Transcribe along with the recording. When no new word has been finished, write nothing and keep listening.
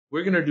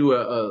we're going to do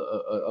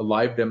a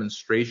live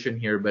demonstration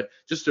here, but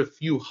just a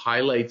few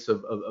highlights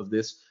of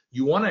this.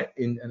 You want to,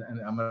 and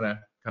I'm going to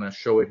kind of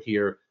show it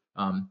here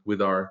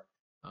with our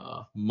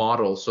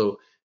model. So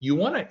you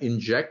want to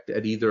inject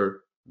at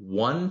either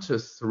 1 to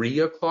 3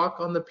 o'clock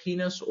on the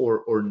penis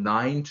or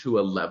 9 to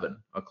 11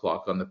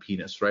 o'clock on the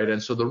penis, right?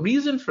 And so the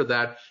reason for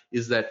that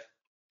is that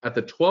at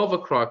the 12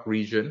 o'clock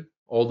region,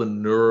 all the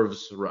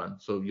nerves run.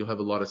 So you'll have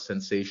a lot of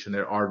sensation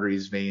there,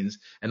 arteries, veins.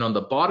 And on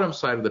the bottom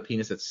side of the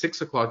penis at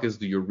 6 o'clock is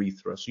the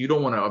urethra. So you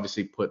don't want to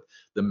obviously put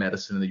the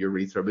medicine in the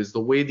urethra, because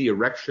the way the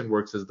erection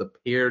works is the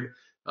paired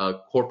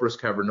corpus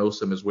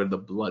cavernosum is where the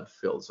blood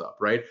fills up,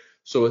 right?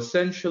 So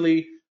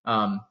essentially,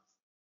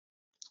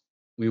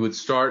 we would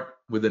start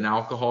with an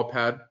alcohol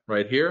pad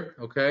right here,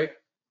 okay?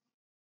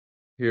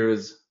 Here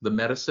is the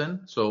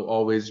medicine. So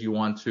always you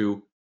want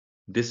to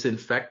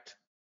disinfect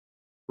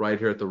right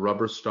here at the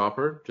rubber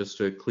stopper just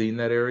to clean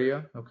that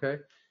area, okay?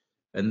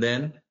 And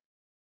then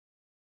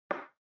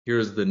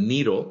here's the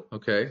needle,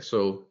 okay?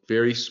 So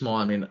very small.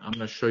 I mean, I'm going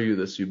to show you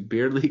this. You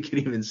barely can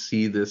even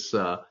see this,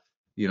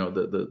 you know,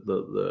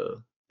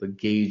 the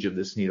gauge of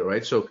this needle,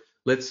 right? So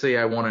let's say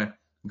I want to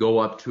go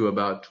up to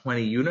about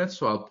 20 units.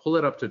 So I'll pull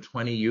it up to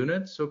 20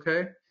 units,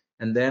 okay?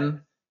 And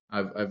then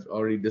I've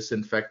already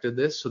disinfected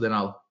this. So then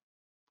I'll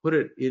put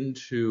it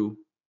into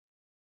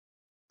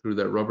through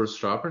that rubber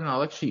stopper, and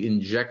I'll actually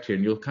inject here,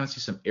 and you'll kind of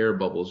see some air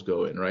bubbles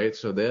go in, right?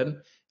 So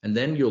then, and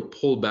then you'll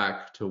pull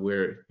back to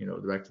where, you know,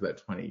 back to that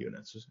 20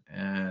 units,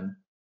 and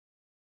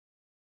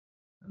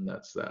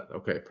that's that.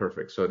 Okay,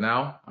 perfect. So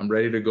now I'm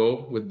ready to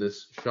go with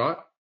this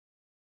shot.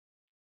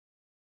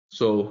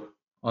 So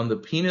on the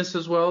penis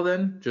as well,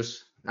 then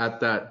just at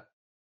that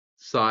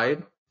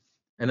side,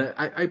 and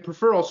I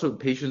prefer also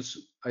patients.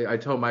 I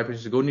tell my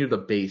patients to go near the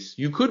base.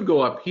 You could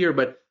go up here,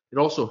 but it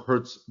also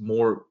hurts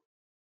more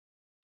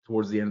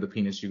towards the end of the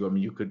penis. You go, I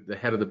mean, you could, the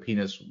head of the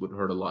penis would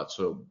hurt a lot,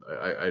 so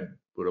I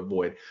would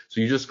avoid.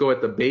 So you just go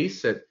at the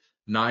base at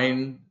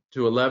 9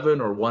 to 11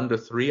 or 1 to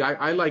 3.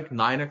 I like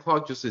 9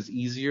 o'clock just as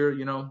easier,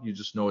 you know, you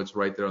just know it's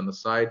right there on the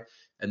side,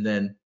 and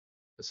then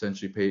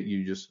essentially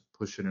you just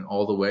push it in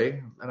all the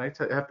way. And I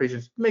have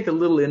patients make a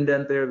little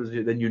indent there,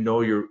 then you know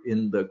you're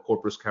in the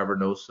corpus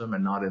cavernosum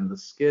and not in the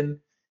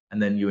skin,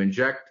 and then you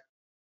inject,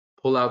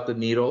 pull out the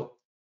needle,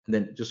 and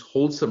then just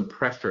hold some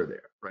pressure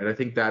there, right? I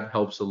think that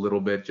helps a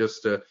little bit,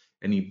 just to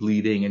any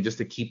bleeding and just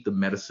to keep the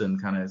medicine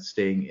kind of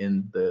staying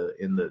in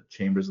the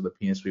chambers of the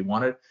penis we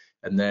wanted.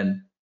 And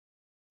then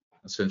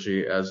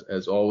essentially,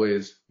 as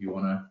always, you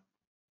want to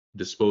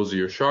dispose of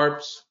your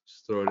sharps,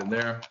 just throw it in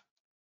there.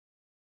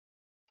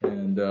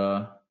 And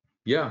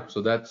yeah,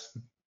 so that's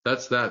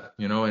that,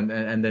 you know,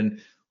 and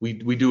then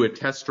we do a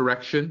test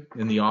erection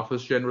in the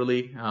office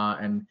generally,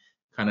 and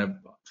kind of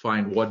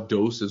find what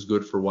dose is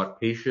good for what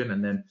patient,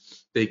 and then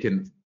they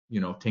can, you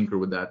know, tinker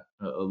with that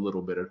a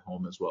little bit at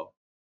home as well.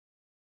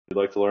 If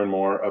you'd like to learn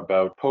more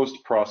about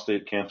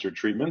post-prostate cancer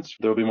treatments,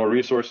 there will be more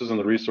resources in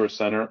the Resource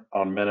Center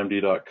on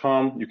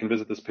menmd.com. You can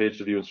visit this page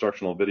to view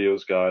instructional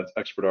videos, guides,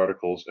 expert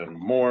articles, and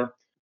more.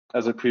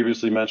 As I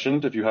previously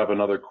mentioned, if you have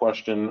another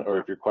question, or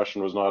if your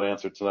question was not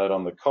answered tonight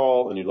on the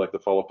call and you'd like to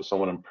follow up with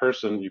someone in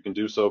person, you can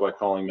do so by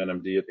calling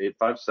MenMD at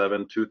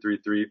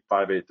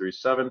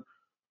 857-233-5837.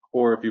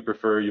 Or if you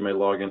prefer, you may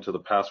log into the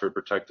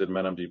password-protected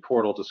MenMD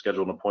portal to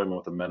schedule an appointment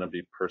with a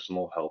MenMD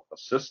personal health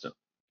assistant.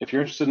 If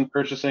you're interested in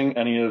purchasing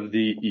any of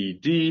the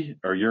ED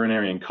or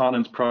urinary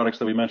incontinence products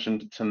that we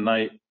mentioned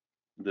tonight,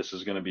 this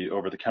is going to be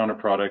over-the-counter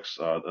products,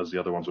 as the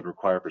other ones would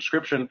require a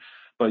prescription.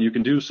 But you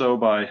can do so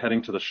by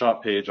heading to the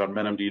shop page on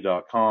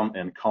menmd.com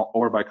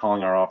or by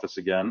calling our office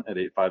again at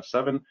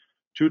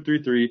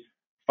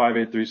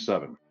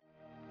 857-233-5837.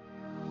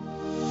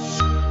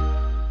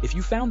 If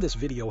you found this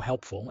video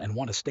helpful and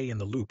want to stay in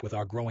the loop with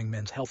our growing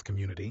men's health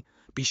community,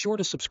 be sure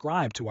to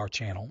subscribe to our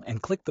channel and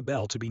click the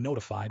bell to be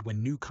notified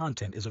when new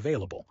content is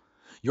available.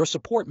 Your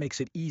support makes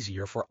it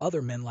easier for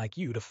other men like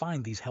you to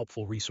find these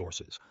helpful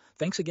resources.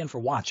 Thanks again for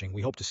watching.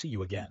 We hope to see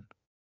you again.